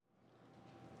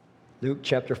Luke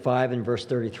chapter 5 and verse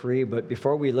 33. But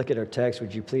before we look at our text,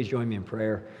 would you please join me in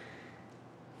prayer?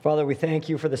 Father, we thank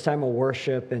you for this time of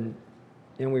worship, and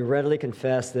we readily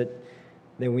confess that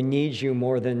we need you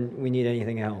more than we need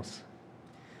anything else.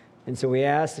 And so we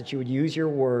ask that you would use your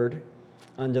word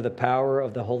under the power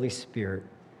of the Holy Spirit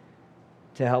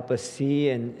to help us see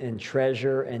and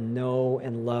treasure and know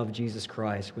and love Jesus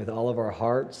Christ with all of our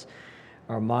hearts,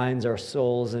 our minds, our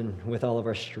souls, and with all of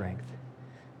our strength.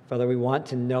 Father, we want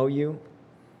to know you,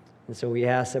 and so we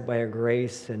ask that by your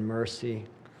grace and mercy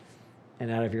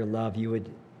and out of your love, you would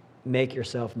make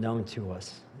yourself known to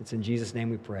us. It's in Jesus' name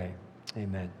we pray.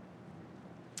 Amen.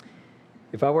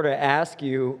 If I were to ask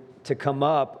you to come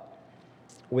up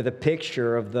with a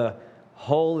picture of the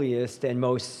holiest and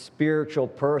most spiritual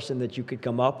person that you could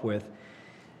come up with,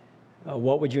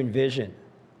 what would you envision?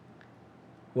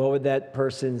 What would that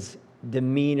person's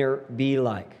demeanor be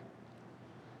like?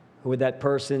 Who would that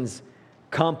person's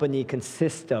company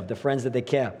consist of, the friends that they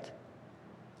kept?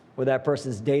 What would that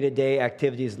person's day-to-day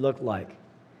activities look like?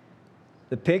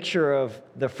 The picture of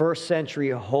the first century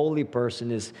holy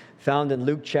person is found in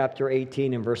Luke chapter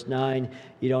 18 and verse 9.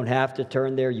 You don't have to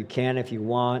turn there. You can if you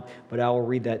want, but I will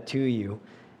read that to you.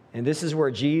 And this is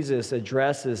where Jesus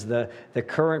addresses the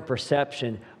current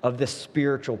perception of the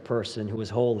spiritual person who is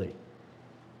holy.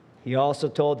 He also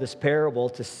told this parable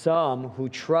to some who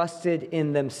trusted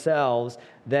in themselves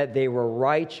that they were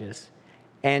righteous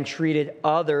and treated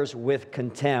others with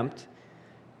contempt.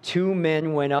 Two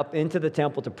men went up into the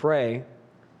temple to pray,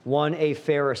 one a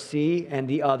Pharisee and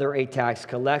the other a tax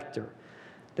collector.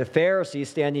 The Pharisee,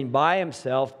 standing by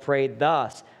himself, prayed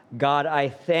thus, God, I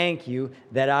thank you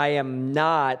that I am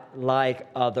not like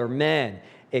other men,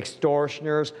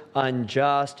 extortioners,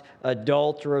 unjust,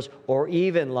 adulterers, or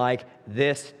even like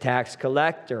this tax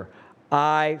collector.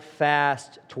 I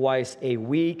fast twice a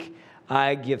week.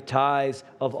 I give tithes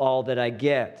of all that I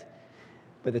get.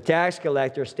 But the tax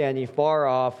collector, standing far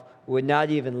off, would not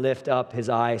even lift up his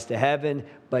eyes to heaven,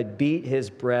 but beat his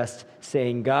breast,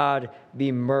 saying, God,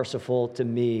 be merciful to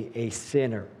me, a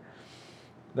sinner.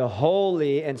 The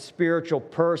holy and spiritual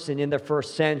person in the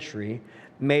first century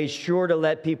made sure to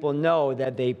let people know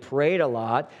that they prayed a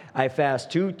lot. I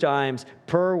fast 2 times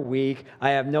per week.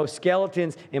 I have no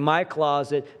skeletons in my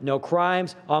closet, no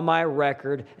crimes on my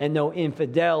record, and no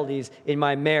infidelities in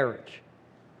my marriage.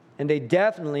 And they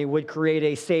definitely would create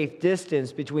a safe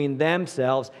distance between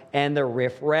themselves and the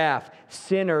riffraff,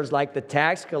 sinners like the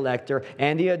tax collector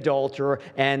and the adulterer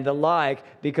and the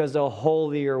like, because the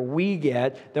holier we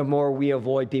get, the more we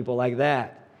avoid people like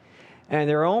that. And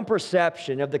their own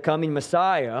perception of the coming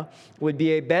Messiah would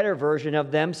be a better version of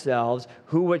themselves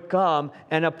who would come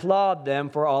and applaud them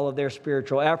for all of their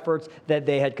spiritual efforts that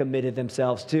they had committed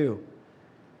themselves to.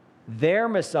 Their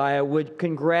Messiah would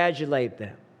congratulate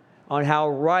them on how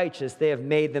righteous they have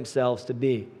made themselves to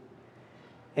be.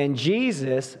 And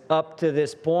Jesus, up to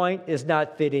this point, is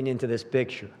not fitting into this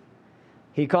picture.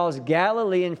 He calls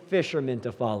Galilean fishermen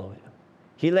to follow him.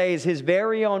 He lays his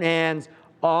very own hands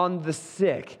on the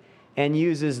sick and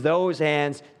uses those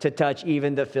hands to touch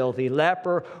even the filthy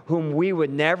leper, whom we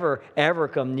would never, ever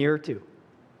come near to.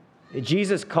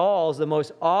 Jesus calls the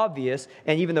most obvious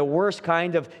and even the worst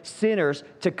kind of sinners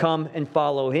to come and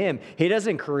follow him. He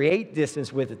doesn't create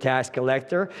distance with the tax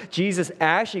collector. Jesus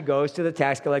actually goes to the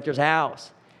tax collector's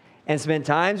house and spends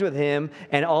time with him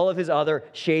and all of his other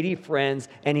shady friends,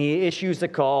 and he issues the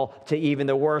call to even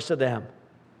the worst of them.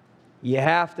 You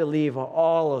have to leave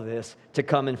all of this to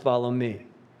come and follow me.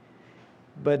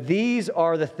 But these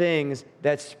are the things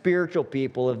that spiritual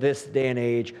people of this day and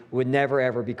age would never,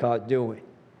 ever be caught doing.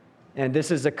 And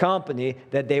this is a company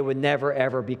that they would never,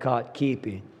 ever be caught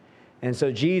keeping. And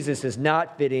so Jesus is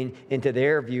not fitting into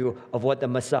their view of what the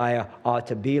Messiah ought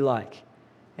to be like.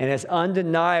 And as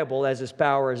undeniable as his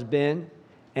power has been,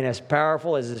 and as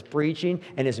powerful as his preaching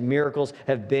and his miracles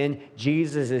have been,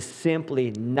 Jesus is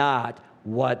simply not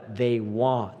what they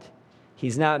want.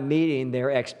 He's not meeting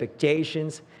their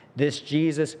expectations. This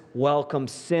Jesus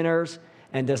welcomes sinners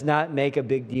and does not make a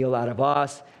big deal out of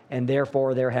us. And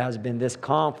therefore, there has been this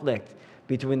conflict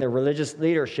between the religious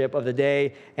leadership of the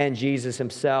day and Jesus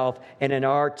himself. And in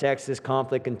our text, this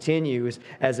conflict continues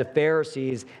as the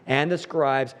Pharisees and the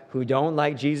scribes, who don't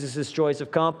like Jesus' choice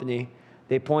of company,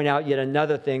 they point out yet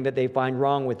another thing that they find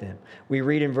wrong with him. We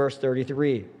read in verse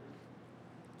 33,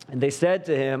 and they said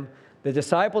to him, the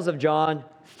disciples of John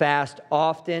fast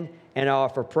often and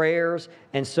offer prayers,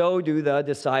 and so do the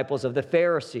disciples of the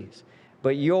Pharisees.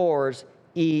 But yours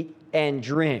eat and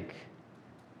drink.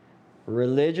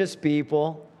 Religious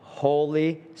people,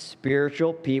 holy,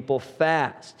 spiritual people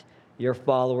fast. Your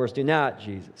followers do not,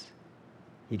 Jesus.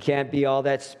 You can't be all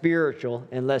that spiritual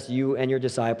unless you and your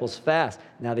disciples fast.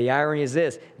 Now, the irony is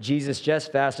this. Jesus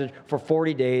just fasted for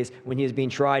 40 days when he was being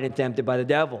tried and tempted by the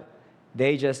devil.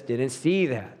 They just didn't see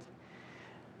that.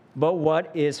 But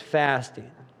what is fasting?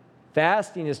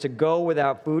 Fasting is to go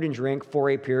without food and drink for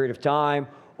a period of time,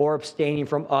 or abstaining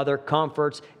from other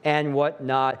comforts and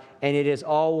whatnot, and it is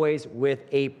always with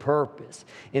a purpose.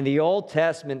 In the Old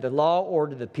Testament, the law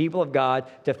ordered the people of God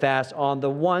to fast on the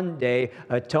one day,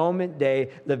 Atonement Day,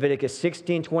 Leviticus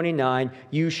 16:29,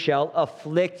 you shall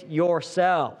afflict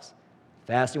yourselves.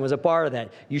 Fasting was a part of that.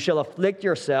 You shall afflict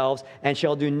yourselves and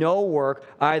shall do no work,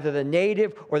 either the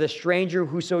native or the stranger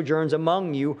who sojourns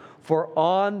among you, for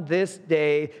on this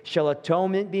day shall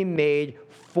atonement be made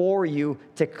for you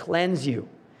to cleanse you.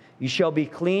 You shall be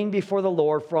clean before the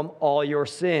Lord from all your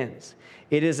sins.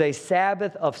 It is a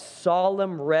Sabbath of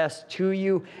solemn rest to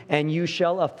you, and you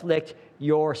shall afflict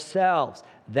yourselves.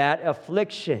 That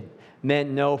affliction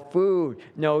meant no food,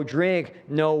 no drink,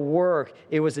 no work.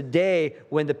 It was a day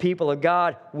when the people of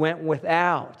God went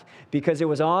without, because it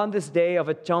was on this day of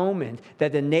atonement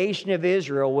that the nation of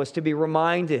Israel was to be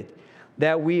reminded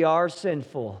that we are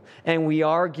sinful and we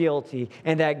are guilty,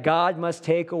 and that God must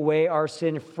take away our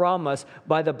sin from us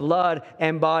by the blood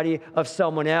and body of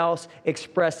someone else,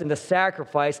 expressed in the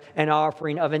sacrifice and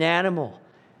offering of an animal.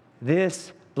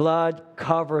 This blood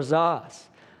covers us.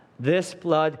 This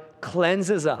blood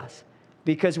cleanses us,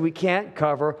 because we can't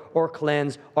cover or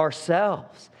cleanse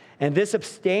ourselves. And this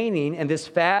abstaining and this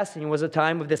fasting was a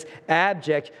time of this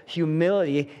abject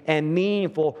humility and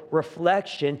meaningful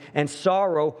reflection and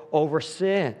sorrow over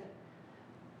sin.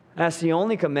 That's the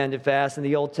only commanded fast in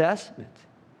the Old Testament.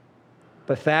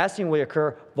 But fasting would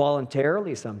occur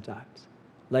voluntarily sometimes,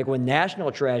 like when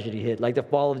national tragedy hit, like the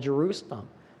fall of Jerusalem.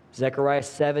 Zechariah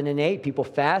 7 and 8, people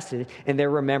fasted and they're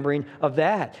remembering of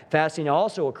that. Fasting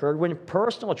also occurred when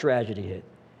personal tragedy hit.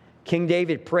 King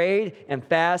David prayed and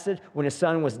fasted when his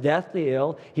son was deathly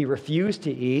ill. He refused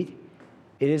to eat.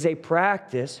 It is a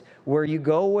practice where you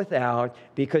go without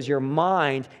because your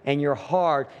mind and your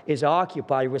heart is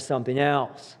occupied with something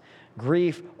else.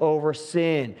 Grief over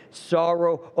sin,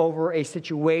 sorrow over a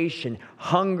situation,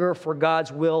 hunger for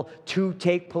God's will to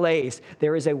take place.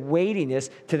 There is a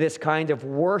weightiness to this kind of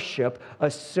worship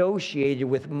associated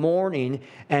with mourning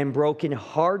and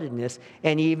brokenheartedness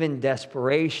and even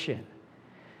desperation.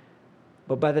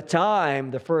 But by the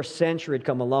time the first century had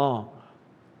come along,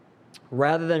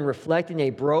 rather than reflecting a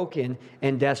broken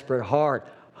and desperate heart,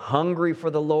 hungry for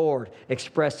the Lord,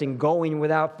 expressing going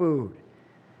without food,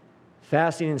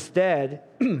 fasting instead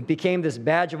became this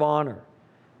badge of honor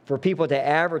for people to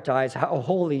advertise how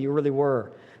holy you really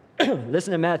were.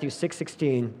 Listen to Matthew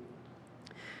 6:16,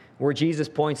 where Jesus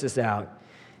points this out.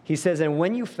 He says, "And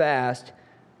when you fast,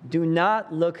 do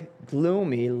not look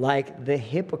gloomy like the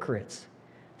hypocrites,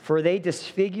 for they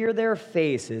disfigure their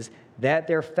faces, that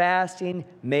their fasting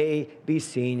may be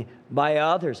seen by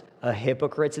others." A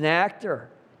hypocrite's an actor.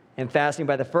 And fasting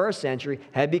by the first century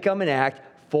had become an act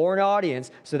for an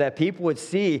audience so that people would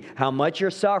see how much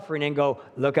you're suffering and go,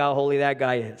 look how holy that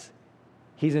guy is.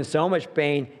 He's in so much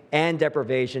pain and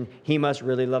deprivation, he must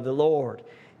really love the Lord.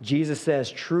 Jesus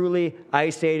says, truly,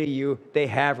 I say to you, they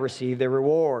have received their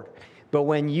reward. But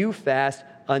when you fast,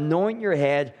 anoint your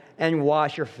head and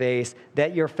wash your face,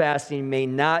 that your fasting may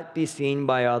not be seen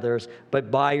by others, but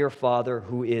by your Father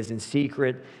who is in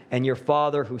secret, and your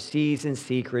Father who sees in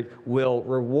secret will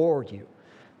reward you.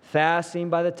 Fasting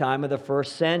by the time of the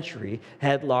first century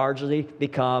had largely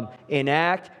become an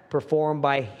act performed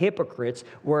by hypocrites,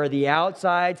 where the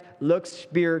outsides looked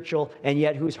spiritual and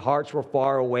yet whose hearts were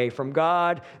far away from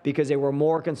God, because they were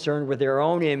more concerned with their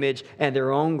own image and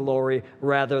their own glory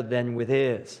rather than with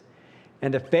His.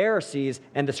 And the Pharisees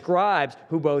and the scribes,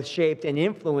 who both shaped and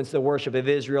influenced the worship of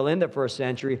Israel in the first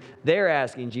century, they're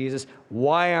asking Jesus,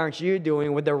 why aren't you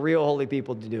doing what the real holy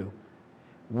people do?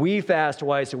 We fast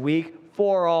twice a week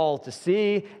for all to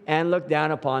see and look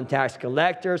down upon tax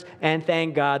collectors and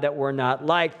thank God that we're not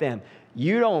like them.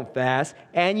 You don't fast,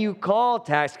 and you call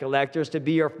tax collectors to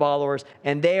be your followers,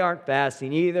 and they aren't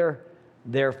fasting either.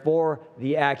 Therefore,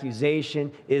 the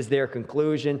accusation is their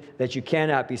conclusion that you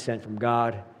cannot be sent from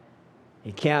God.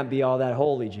 You can't be all that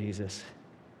holy, Jesus.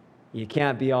 You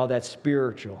can't be all that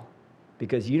spiritual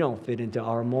because you don't fit into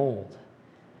our mold.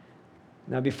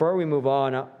 Now, before we move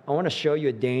on, I want to show you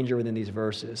a danger within these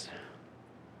verses.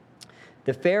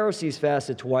 The Pharisees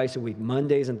fasted twice a week,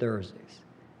 Mondays and Thursdays.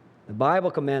 The Bible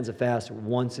commands a fast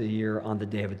once a year on the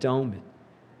Day of Atonement.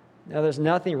 Now, there's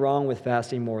nothing wrong with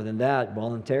fasting more than that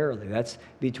voluntarily. That's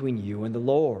between you and the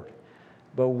Lord.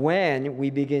 But when we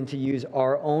begin to use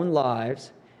our own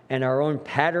lives and our own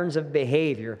patterns of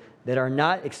behavior that are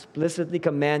not explicitly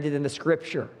commanded in the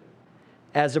Scripture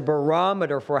as a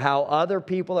barometer for how other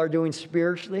people are doing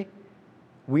spiritually,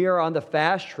 we are on the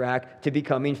fast track to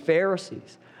becoming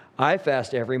Pharisees. I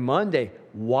fast every Monday.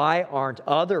 Why aren't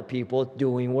other people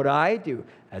doing what I do?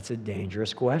 That's a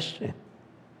dangerous question.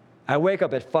 I wake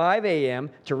up at 5 a.m.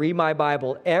 to read my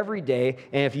Bible every day,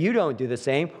 and if you don't do the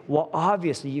same, well,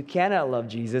 obviously you cannot love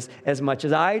Jesus as much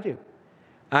as I do.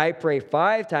 I pray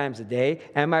 5 times a day,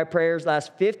 and my prayers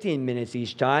last 15 minutes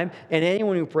each time, and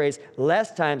anyone who prays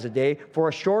less times a day for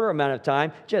a shorter amount of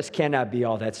time just cannot be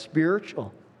all that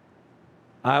spiritual.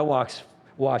 I watch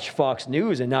Fox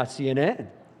News and not CNN.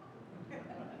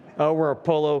 I wear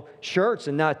polo shirts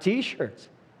and not T-shirts.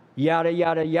 Yada,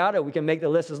 yada, yada. We can make the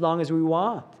list as long as we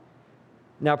want.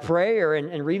 Now, prayer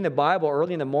and reading the Bible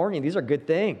early in the morning, these are good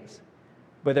things.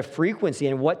 But the frequency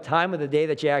and what time of the day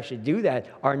that you actually do that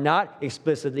are not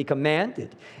explicitly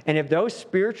commanded. And if those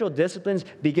spiritual disciplines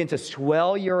begin to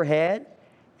swell your head,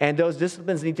 and those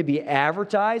disciplines need to be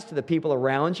advertised to the people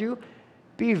around you,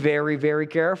 be very, very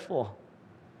careful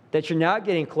that you're not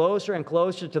getting closer and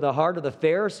closer to the heart of the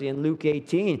Pharisee in Luke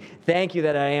 18. Thank you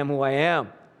that I am who I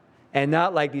am, and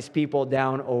not like these people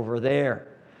down over there.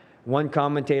 One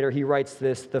commentator, he writes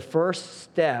this: the first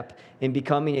step in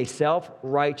becoming a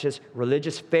self-righteous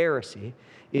religious Pharisee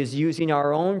is using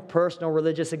our own personal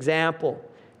religious example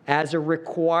as a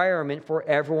requirement for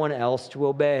everyone else to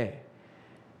obey.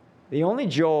 The only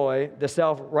joy the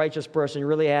self-righteous person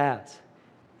really has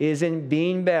is in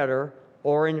being better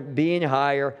or in being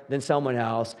higher than someone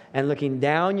else and looking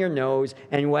down your nose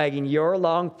and wagging your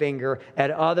long finger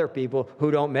at other people who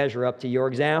don't measure up to your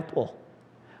example.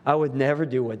 I would never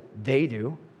do what they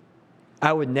do.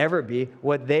 I would never be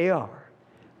what they are.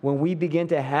 When we begin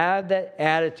to have that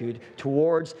attitude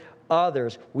towards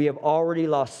others, we have already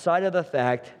lost sight of the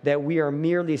fact that we are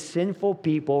merely sinful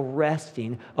people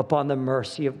resting upon the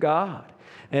mercy of God.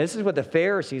 And this is what the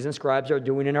Pharisees and scribes are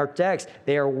doing in our text.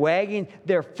 They are wagging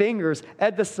their fingers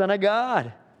at the Son of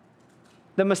God,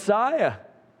 the Messiah,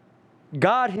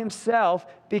 God Himself,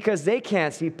 because they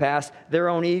can't see past their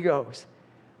own egos.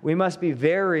 We must be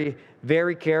very,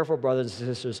 very careful, brothers and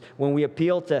sisters, when we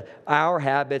appeal to our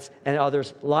habits and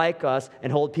others like us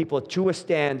and hold people to a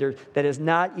standard that is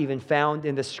not even found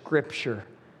in the Scripture.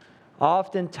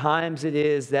 Oftentimes it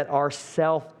is that our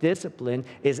self-discipline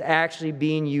is actually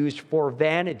being used for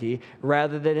vanity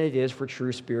rather than it is for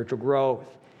true spiritual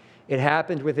growth. It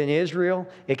happened within Israel.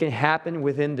 It can happen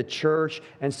within the church.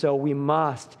 And so we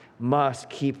must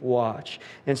keep watch.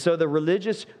 And so the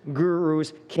religious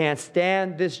gurus can't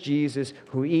stand this Jesus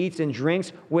who eats and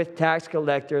drinks with tax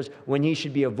collectors when he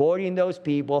should be avoiding those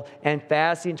people and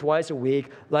fasting twice a week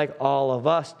like all of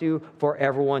us do for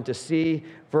everyone to see.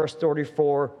 Verse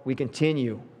 34, we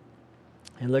continue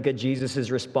and look at Jesus'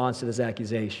 response to this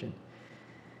accusation.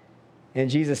 And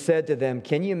Jesus said to them,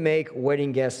 "Can you make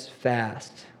wedding guests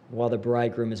fast while the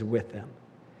bridegroom is with them?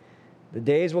 The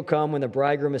days will come when the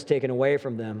bridegroom is taken away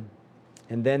from them,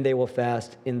 and then they will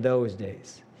fast in those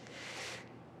days."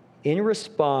 In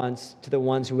response to the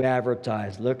ones who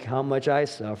advertise, "Look how much I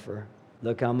suffer.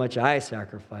 Look how much I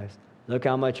sacrifice. Look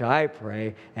how much I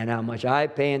pray, and how much I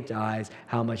pay in tithes,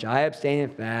 how much I abstain in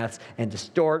fasts, and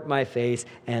distort my face,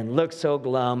 and look so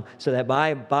glum, so that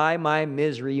by my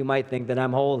misery you might think that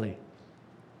I'm holy."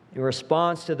 In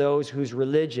response to those whose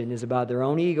religion is about their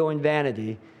own ego and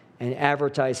vanity and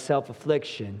advertise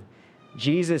self-affliction,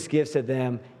 Jesus gives to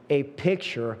them a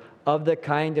picture of the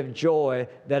kind of joy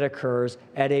that occurs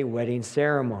at a wedding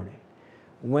ceremony.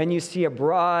 When you see a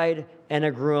bride and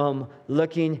a groom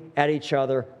looking at each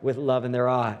other with love in their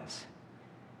eyes,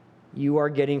 you are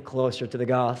getting closer to the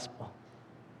gospel.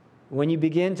 When you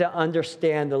begin to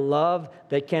understand the love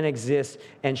that can exist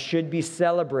and should be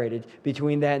celebrated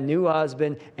between that new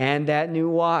husband and that new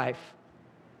wife,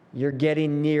 you're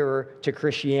getting nearer to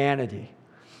Christianity.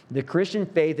 The Christian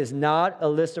faith is not a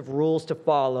list of rules to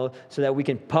follow so that we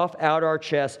can puff out our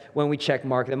chests when we check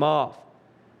mark them off.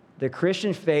 The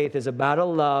Christian faith is about a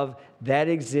love that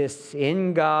exists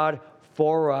in God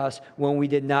for us when we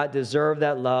did not deserve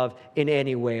that love in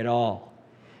any way at all.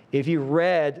 If you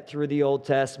read through the Old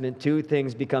Testament, two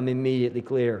things become immediately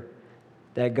clear.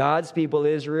 That God's people,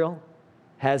 Israel,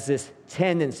 has this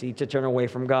tendency to turn away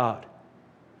from God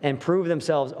and prove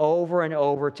themselves over and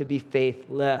over to be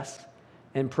faithless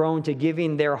and prone to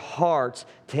giving their hearts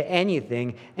to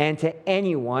anything and to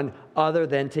anyone other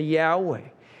than to Yahweh.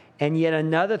 And yet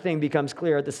another thing becomes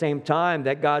clear at the same time,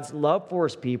 that God's love for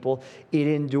His people, it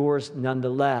endures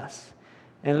nonetheless.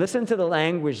 And listen to the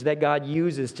language that God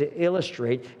uses to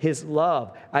illustrate his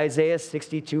love. Isaiah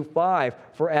 62:5.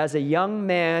 For as a young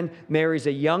man marries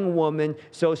a young woman,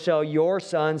 so shall your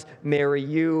sons marry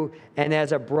you. And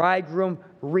as a bridegroom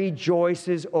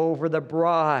rejoices over the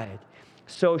bride,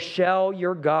 so shall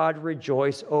your God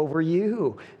rejoice over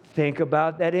you. Think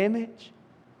about that image.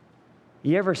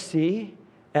 You ever see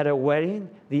at a wedding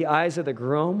the eyes of the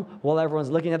groom while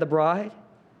everyone's looking at the bride?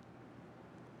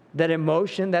 That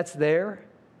emotion that's there?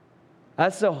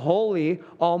 That's the holy,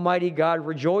 almighty God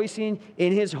rejoicing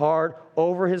in his heart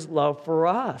over his love for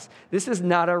us. This is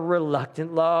not a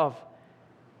reluctant love.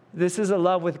 This is a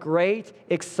love with great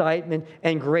excitement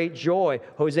and great joy.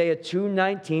 Hosea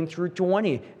 2:19 through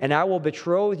 20. And I will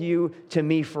betroth you to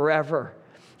me forever.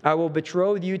 I will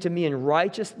betroth you to me in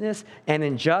righteousness and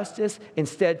in justice, in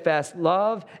steadfast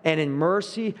love and in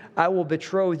mercy. I will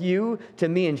betroth you to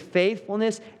me in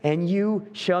faithfulness, and you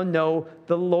shall know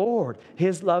the Lord.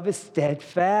 His love is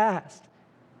steadfast.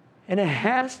 And it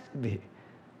has to be.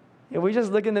 If we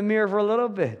just look in the mirror for a little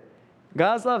bit,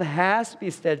 God's love has to be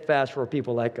steadfast for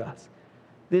people like us.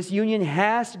 This union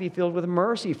has to be filled with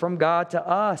mercy from God to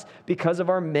us because of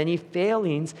our many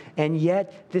failings. And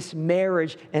yet this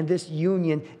marriage and this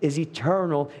union is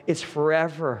eternal. It's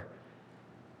forever.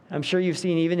 I'm sure you've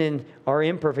seen even in our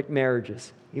imperfect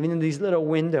marriages, even in these little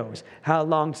windows, how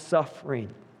long-suffering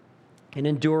and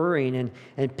enduring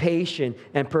and patient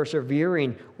and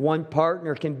persevering one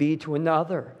partner can be to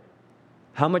another.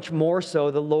 How much more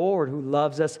so the Lord who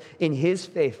loves us in his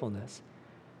faithfulness.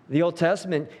 The Old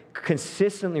Testament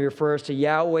consistently refers to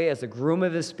Yahweh as the groom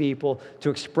of his people to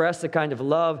express the kind of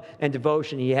love and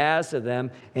devotion he has to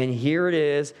them. And here it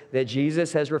is that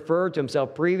Jesus has referred to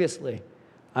himself previously.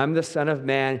 I'm the Son of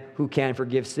Man who can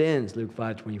forgive sins, Luke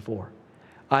 5:24.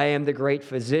 I am the great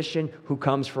physician who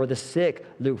comes for the sick,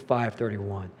 Luke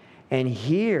 5:31. And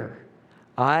here,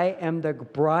 I am the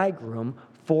bridegroom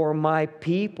for my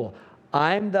people.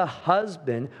 I'm the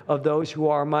husband of those who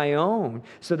are my own,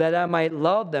 so that I might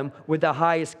love them with the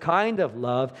highest kind of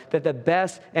love, that the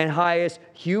best and highest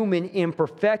human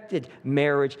imperfected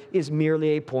marriage is merely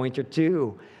a pointer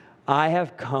to. I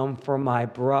have come for my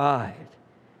bride.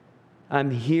 I'm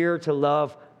here to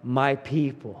love my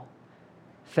people.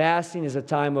 Fasting is a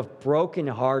time of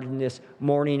brokenheartedness,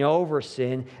 mourning over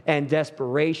sin, and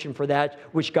desperation for that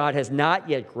which God has not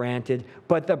yet granted,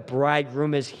 but the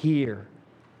bridegroom is here.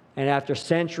 And after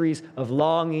centuries of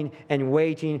longing and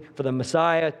waiting for the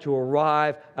Messiah to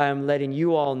arrive, I am letting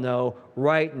you all know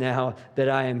right now that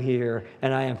I am here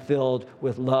and I am filled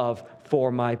with love for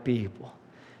my people.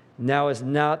 Now is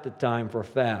not the time for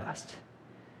fast.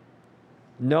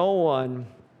 No one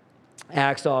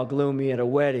acts all gloomy at a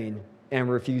wedding and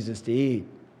refuses to eat.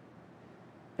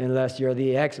 Unless you're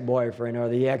the ex-boyfriend or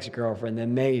the ex-girlfriend,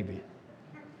 then maybe.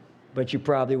 But you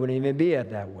probably wouldn't even be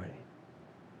at that wedding.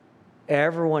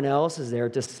 Everyone else is there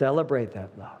to celebrate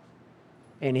that love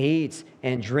and eats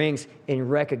and drinks in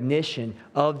recognition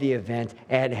of the event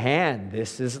at hand.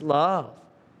 This is love.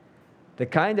 The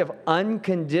kind of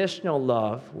unconditional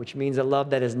love, which means a love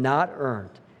that is not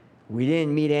earned. We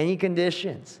didn't meet any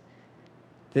conditions.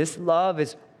 This love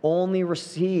is only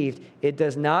received. It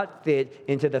does not fit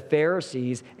into the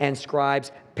Pharisees and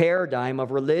scribes' paradigm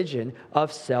of religion,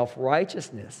 of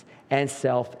self-righteousness and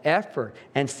self-effort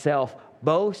and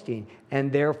self-boasting.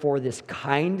 And therefore, this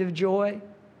kind of joy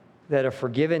that a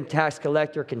forgiven tax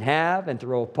collector can have and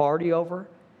throw a party over,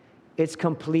 it's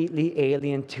completely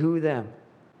alien to them.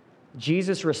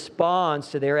 Jesus responds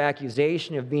to their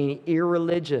accusation of being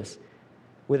irreligious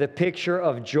with a picture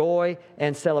of joy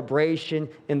and celebration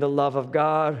in the love of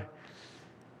God.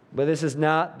 But this is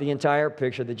not the entire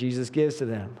picture that Jesus gives to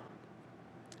them.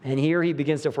 And here he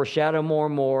begins to foreshadow more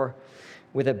and more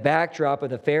with a backdrop of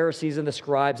the Pharisees and the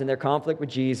scribes and their conflict with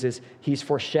Jesus. He's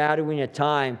foreshadowing a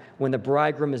time when the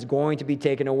bridegroom is going to be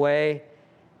taken away,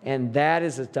 and that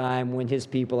is a time when his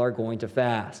people are going to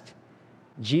fast.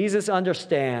 Jesus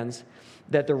understands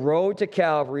that the road to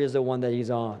Calvary is the one that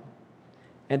he's on,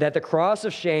 and that the cross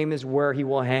of shame is where he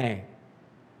will hang,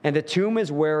 and the tomb is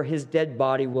where his dead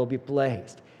body will be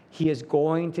placed. He is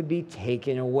going to be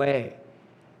taken away.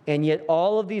 And yet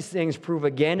all of these things prove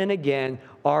again and again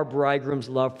our bridegroom's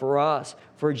love for us.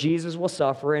 For Jesus will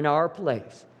suffer in our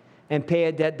place and pay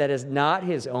a debt that is not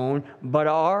his own, but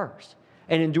ours,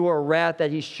 and endure a wrath that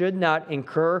he should not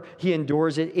incur. He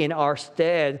endures it in our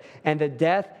stead. And the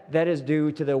death that is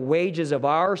due to the wages of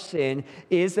our sin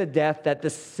is the death that the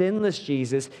sinless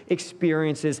Jesus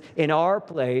experiences in our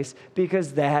place,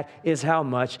 because that is how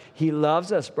much he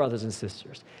loves us, brothers and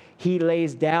sisters. He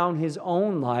lays down his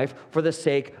own life for the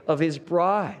sake of his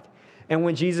bride. And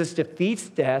when Jesus defeats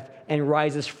death and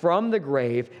rises from the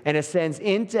grave and ascends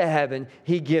into heaven,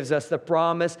 he gives us the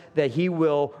promise that he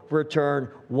will return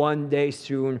one day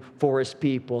soon for his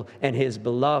people and his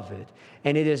beloved.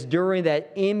 And it is during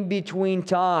that in-between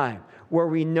time where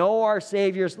we know our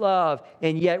Savior's love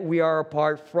and yet we are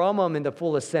apart from him in the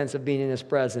fullest sense of being in his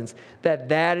presence,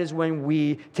 that is when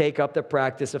we take up the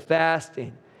practice of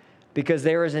fasting. Because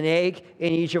there is an ache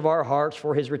in each of our hearts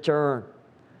for his return.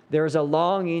 There is a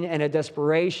longing and a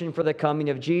desperation for the coming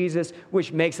of Jesus,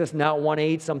 which makes us not want to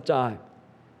eat sometime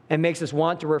and makes us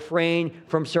want to refrain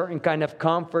from certain kind of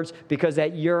comforts because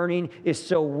that yearning is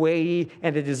so weighty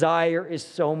and the desire is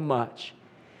so much.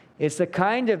 It's the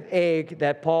kind of ache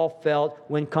that Paul felt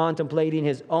when contemplating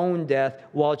his own death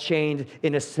while chained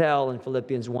in a cell in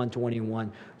Philippians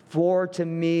 1:21. For to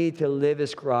me to live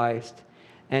is Christ,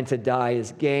 and to die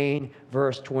is gain.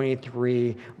 Verse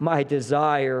 23, my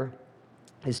desire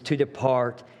is to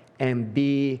depart and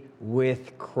be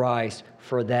with Christ,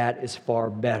 for that is far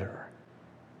better.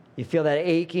 You feel that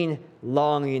aching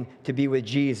longing to be with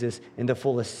Jesus in the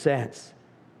fullest sense,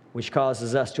 which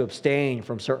causes us to abstain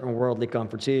from certain worldly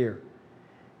comforts here.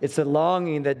 It's a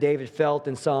longing that David felt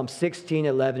in Psalm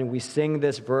 16:11. We sing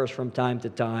this verse from time to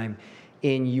time.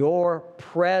 In your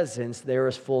presence there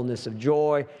is fullness of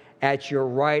joy. At your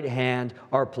right hand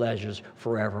are pleasures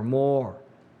forevermore.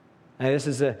 Now, this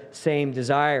is the same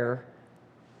desire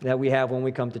that we have when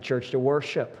we come to church to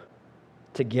worship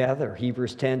together.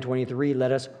 Hebrews 10:23,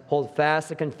 let us hold fast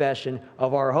the confession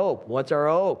of our hope. What's our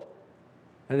hope?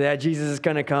 And that Jesus is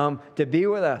going to come to be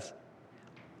with us.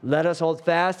 Let us hold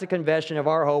fast the confession of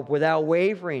our hope without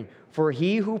wavering, for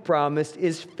he who promised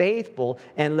is faithful,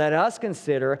 and let us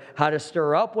consider how to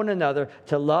stir up one another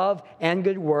to love and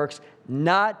good works,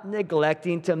 not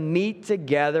neglecting to meet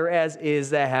together as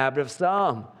is the habit of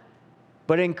some,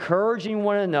 but encouraging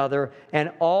one another,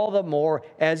 and all the more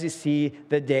as you see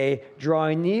the day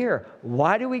drawing near.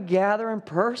 Why do we gather in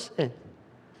person?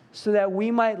 So that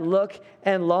we might look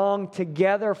and long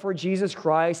together for Jesus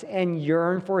Christ and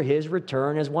yearn for his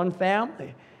return as one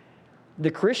family.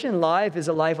 The Christian life is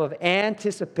a life of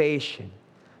anticipation,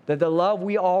 that the love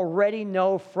we already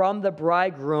know from the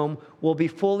bridegroom will be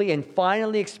fully and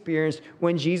finally experienced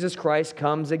when Jesus Christ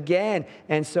comes again.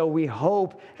 And so we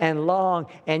hope and long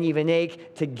and even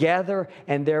ache together,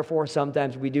 and therefore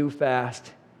sometimes we do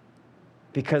fast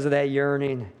because of that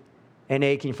yearning and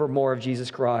aching for more of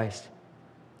Jesus Christ.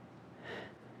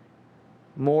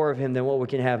 More of him than what we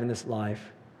can have in this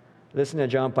life. Listen to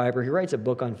John Piper. He writes a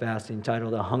book on fasting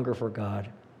titled A Hunger for God.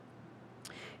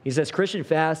 He says, Christian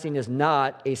fasting is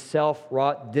not a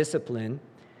self-wrought discipline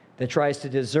that tries to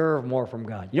deserve more from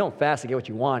God. You don't fast to get what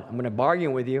you want. I'm going to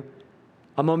bargain with you.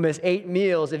 I'm going to miss 8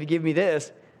 meals if you give me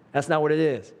this. That's not what it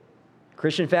is.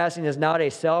 Christian fasting is not a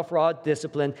self-wrought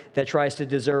discipline that tries to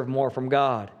deserve more from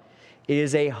God. It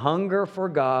is a hunger for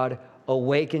God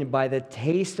awakened by the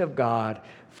taste of God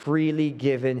freely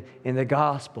given in the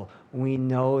gospel. We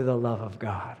know the love of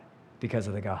God because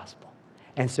of the gospel.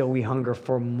 And so we hunger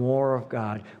for more of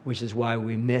God, which is why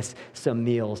we miss some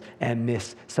meals and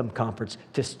miss some comforts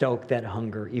to stoke that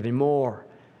hunger even more.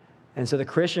 And so the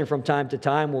Christian from time to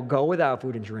time will go without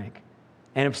food and drink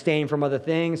and abstain from other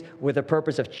things with the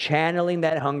purpose of channeling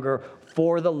that hunger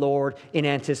for the Lord in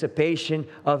anticipation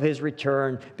of his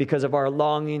return because of our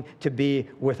longing to be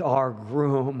with our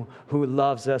groom who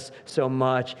loves us so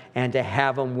much and to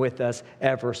have him with us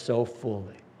ever so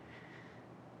fully.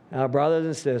 Now, brothers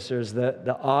and sisters,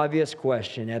 the obvious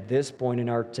question at this point in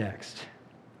our text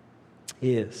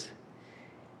is,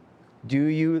 do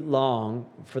you long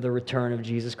for the return of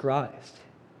Jesus Christ?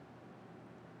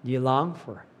 Do you long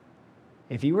for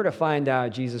it? If you were to find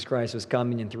out Jesus Christ was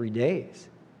coming in 3 days,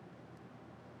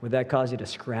 would that cause you to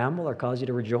scramble or cause you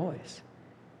to rejoice?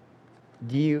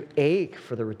 Do you ache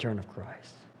for the return of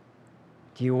Christ?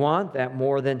 Do you want that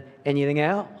more than anything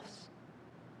else?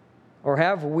 Or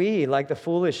have we, like the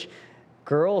foolish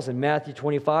girls in Matthew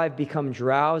 25, become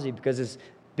drowsy because it's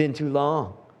been too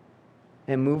long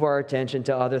and move our attention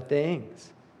to other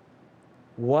things?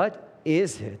 What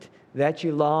is it that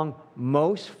you long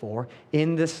most for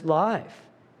in this life?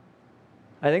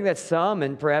 I think that some,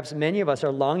 and perhaps many of us,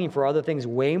 are longing for other things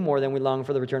way more than we long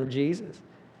for the return of Jesus.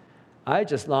 I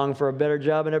just long for a better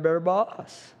job and a better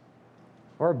boss,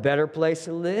 or a better place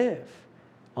to live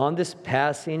on this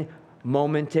passing,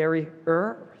 momentary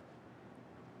earth.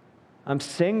 I'm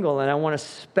single and I want a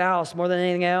spouse more than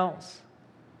anything else.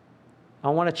 I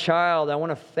want a child. I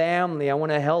want a family. I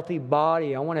want a healthy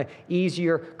body. I want an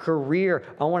easier career.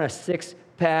 I want a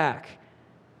 6-pack.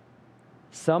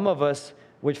 Some of us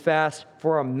would fast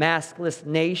for a maskless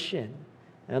nation.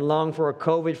 and long for a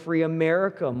COVID-free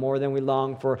America more than we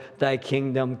long for thy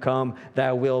kingdom come,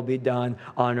 thy will be done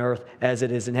on earth as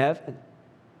it is in heaven.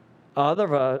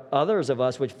 Others of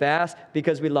us would fast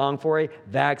because we long for a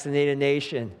vaccinated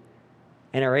nation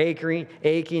and are aching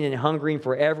and hungering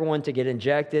for everyone to get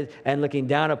injected and looking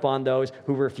down upon those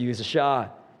who refuse a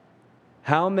shot.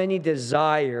 How many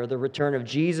desire the return of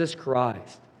Jesus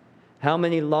Christ? How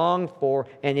many long for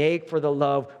and ache for the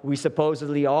love we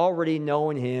supposedly already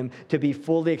know in him to be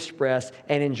fully expressed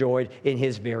and enjoyed in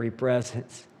his very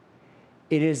presence?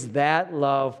 It is that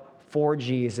love for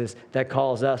Jesus that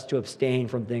calls us to abstain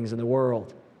from things in the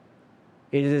world.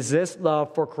 It is this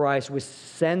love for Christ which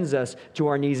sends us to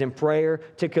our knees in prayer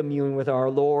to commune with our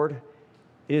Lord.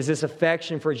 It is this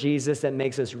affection for Jesus that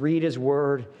makes us read his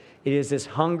word. It is this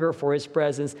hunger for his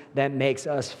presence that makes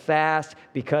us fast,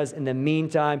 because in the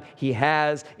meantime, he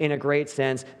has, in a great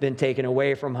sense, been taken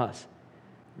away from us.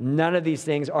 None of these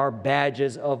things are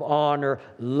badges of honor.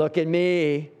 Look at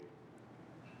me.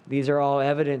 These are all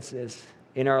evidences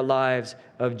in our lives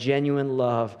of genuine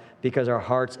love, because our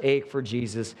hearts ache for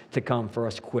Jesus to come for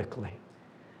us quickly.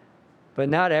 But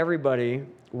not everybody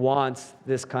wants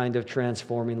this kind of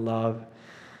transforming love.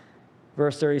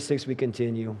 Verse 36, we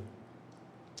continue.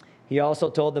 He also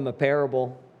told them a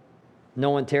parable. No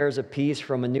one tears a piece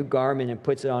from a new garment and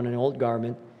puts it on an old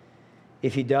garment.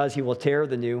 If he does, he will tear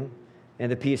the new,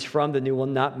 and the piece from the new will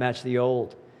not match the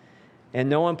old. And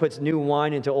no one puts new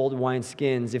wine into old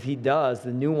wineskins. If he does,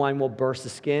 the new wine will burst the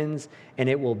skins, and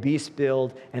it will be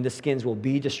spilled, and the skins will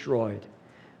be destroyed.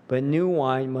 But new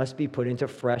wine must be put into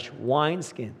fresh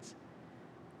wineskins.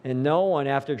 And no one,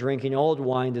 after drinking old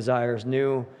wine, desires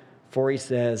new, for he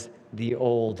says, the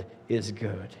old is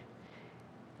good.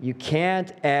 You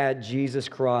can't add Jesus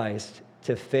Christ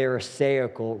to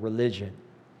Pharisaical religion.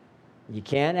 You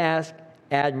can't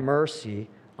add mercy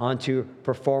onto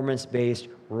performance-based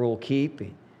rule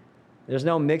keeping. There's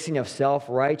no mixing of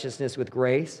self-righteousness with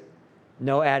grace,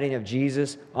 no adding of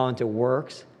Jesus onto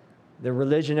works. The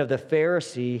religion of the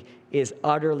Pharisee is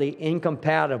utterly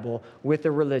incompatible with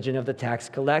the religion of the tax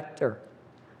collector.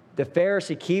 The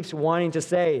Pharisee keeps wanting to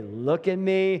say, look at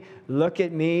me,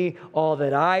 all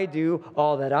that I do,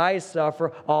 all that I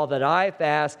suffer, all that I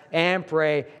fast and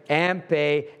pray and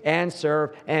pay and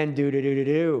serve and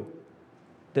do.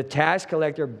 The tax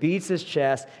collector beats his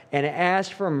chest and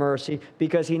asks for mercy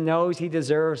because he knows he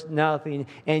deserves nothing,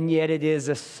 and yet it is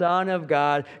the Son of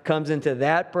God comes into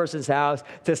that person's house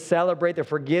to celebrate the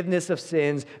forgiveness of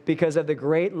sins because of the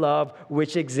great love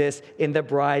which exists in the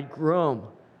bridegroom.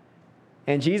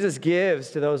 And Jesus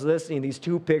gives to those listening these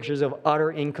two pictures of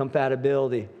utter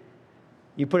incompatibility.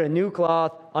 You put a new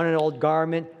cloth on an old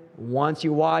garment. Once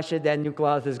you wash it, that new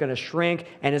cloth is going to shrink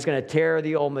and it's going to tear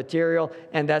the old material,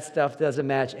 and that stuff doesn't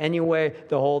match anyway.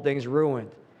 The whole thing's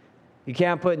ruined. You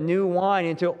can't put new wine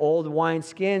into old wine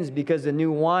skins because the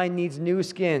new wine needs new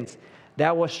skins.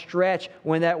 That will stretch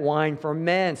when that wine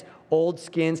ferments. Old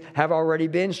skins have already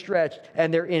been stretched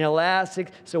and they're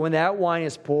inelastic, so when that wine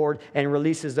is poured and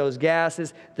releases those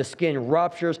gases, the skin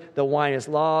ruptures, the wine is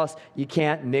lost. You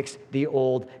can't mix the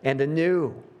old and the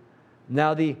new.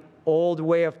 Now, the old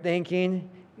way of thinking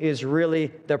is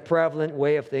really the prevalent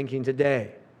way of thinking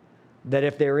today. That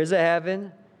if there is a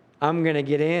heaven, I'm going to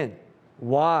get in.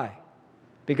 Why?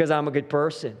 Because I'm a good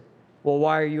person. Well,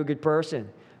 why are you a good person?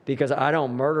 Because I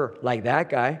don't murder like that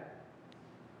guy.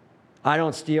 I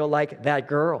don't steal like that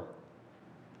girl.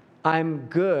 I'm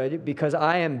good because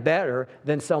I am better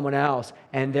than someone else,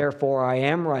 and therefore I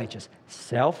am righteous,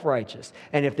 self-righteous.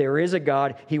 And if there is a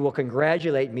God, he will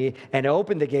congratulate me and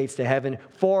open the gates to heaven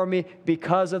for me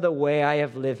because of the way I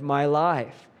have lived my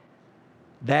life.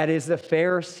 That is the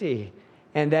Pharisee,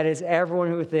 and that is everyone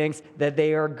who thinks that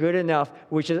they are good enough,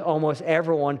 which is almost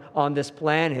everyone on this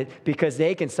planet, because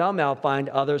they can somehow find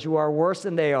others who are worse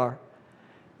than they are.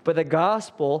 But the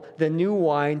gospel, the new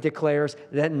wine, declares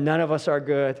that none of us are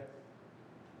good.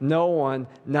 No one,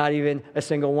 not even a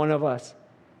single one of us.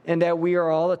 And that we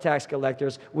are all the tax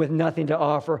collectors with nothing to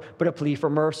offer but a plea for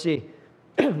mercy.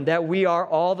 That we are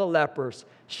all the lepers,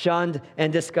 shunned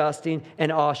and disgusting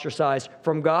and ostracized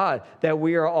from God. That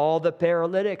we are all the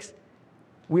paralytics.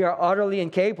 We are utterly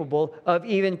incapable of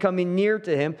even coming near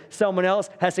to him. Someone else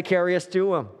has to carry us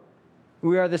to him.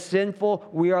 We are the sinful,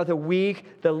 we are the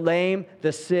weak, the lame,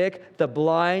 the sick, the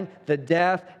blind, the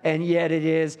deaf, and yet it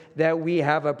is that we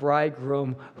have a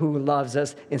bridegroom who loves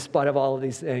us in spite of all of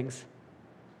these things,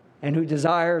 and who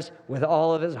desires with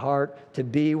all of his heart to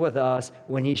be with us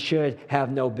when he should have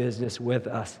no business with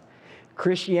us.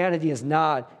 Christianity is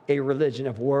not a religion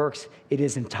of works. It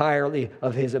is entirely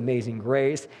of his amazing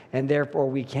grace, and therefore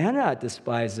we cannot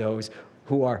despise those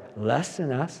who are less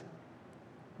than us.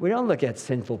 We don't look at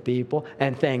sinful people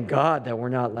and thank God that we're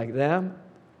not like them.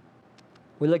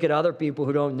 We look at other people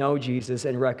who don't know Jesus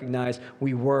and recognize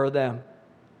we were them.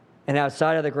 And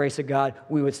outside of the grace of God,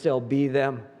 we would still be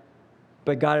them.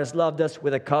 But God has loved us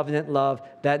with a covenant love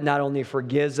that not only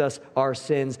forgives us our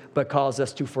sins, but calls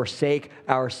us to forsake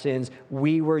our sins.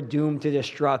 We were doomed to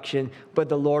destruction, but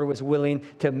the Lord was willing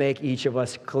to make each of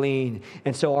us clean.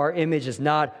 And so our image is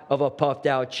not of a puffed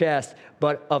out chest,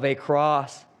 but of a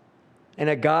cross and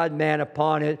a God-man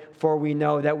upon it, for we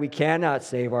know that we cannot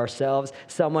save ourselves.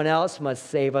 Someone else must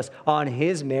save us on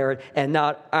his merit and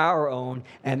not our own,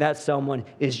 and that someone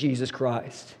is Jesus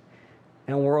Christ.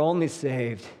 And we're only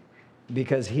saved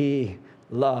because he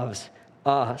loves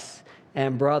us.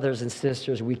 And brothers and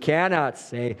sisters, we cannot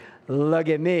say, look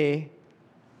at me,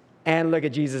 and look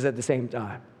at Jesus at the same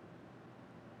time.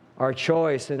 Our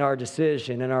choice and our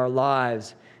decision in our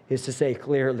lives is to say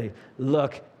clearly,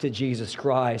 look to Jesus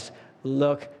Christ.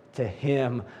 Look to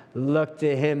him. Look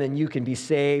to him, and you can be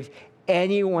saved.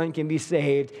 Anyone can be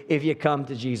saved if you come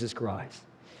to Jesus Christ.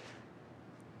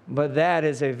 But that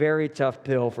is a very tough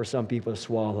pill for some people to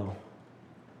swallow.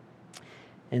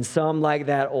 And some like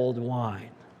that old wine,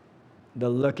 the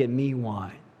look at me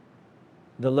wine,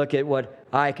 the look at what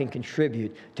I can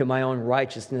contribute to my own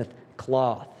righteousness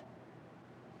cloth,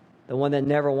 the one that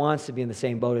never wants to be in the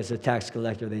same boat as the tax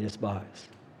collector they despise.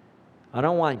 I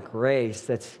don't want grace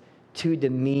that's too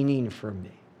demeaning for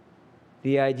me.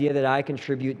 The idea that I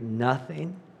contribute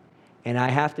nothing and I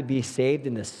have to be saved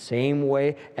in the same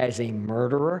way as a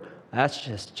murderer, that's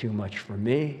just too much for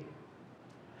me.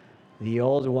 The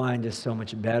old wine is so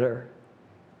much better.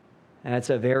 And it's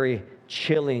a very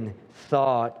chilling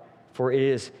thought, for it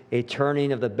is a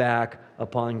turning of the back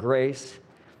upon grace,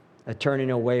 a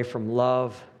turning away from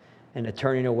love, and a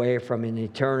turning away from an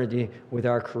eternity with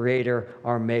our Creator,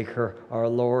 our Maker, our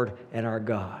Lord, and our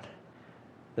God.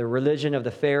 The religion of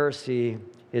the Pharisee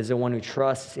is the one who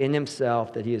trusts in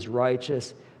himself that he is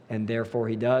righteous, and therefore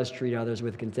he does treat others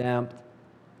with contempt.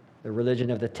 The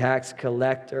religion of the tax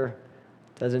collector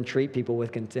doesn't treat people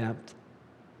with contempt,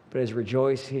 but is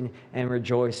rejoicing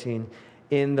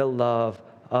in the love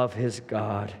of his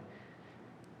God.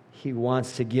 He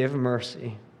wants to give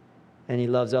mercy, and he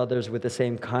loves others with the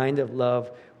same kind of love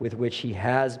with which he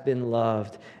has been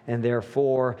loved. And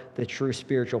therefore, the true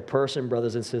spiritual person,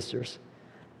 brothers and sisters,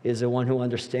 is the one who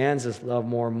understands this love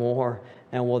more and more,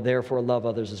 and will therefore love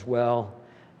others as well,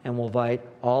 and will invite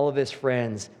all of his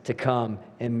friends to come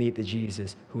and meet the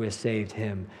Jesus who has saved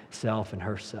himself and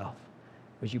herself.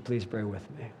 Would you please pray with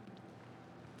me?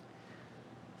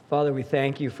 Father, we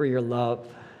thank you for your love.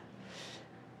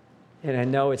 And I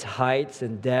know its heights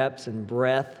and depths and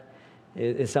breadth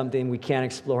is something we can't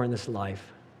explore in this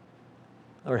life.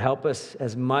 Lord, help us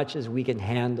as much as we can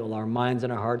handle, our minds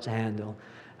and our hearts handle.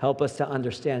 Help us to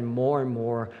understand more and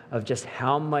more of just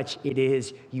how much it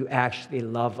is you actually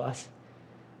love us.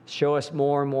 Show us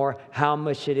more and more how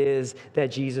much it is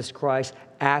that Jesus Christ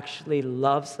actually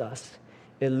loves us.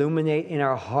 Illuminate in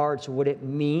our hearts what it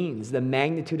means, the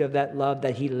magnitude of that love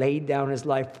that he laid down his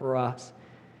life for us.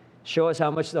 Show us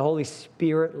how much the Holy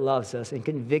Spirit loves us in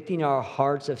convicting our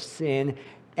hearts of sin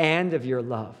and of your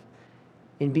love.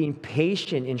 In being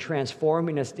patient in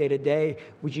transforming us day to day,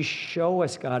 would you show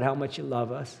us, God, how much you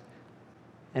love us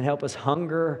and help us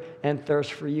hunger and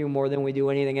thirst for you more than we do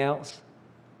anything else.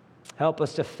 Help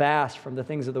us to fast from the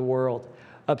things of the world,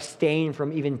 abstain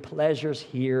from even pleasures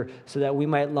here so that we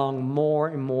might long more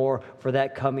and more for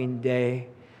that coming day.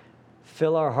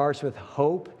 Fill our hearts with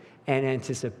hope and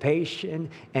anticipation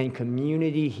and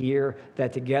community here,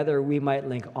 that together we might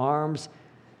link arms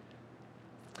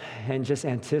and just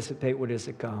anticipate what is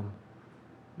to come.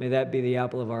 May that be the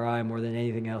apple of our eye more than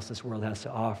anything else this world has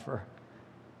to offer.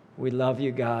 We love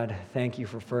you, God. Thank you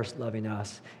for first loving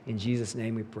us. In Jesus'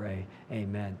 name we pray.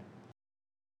 Amen.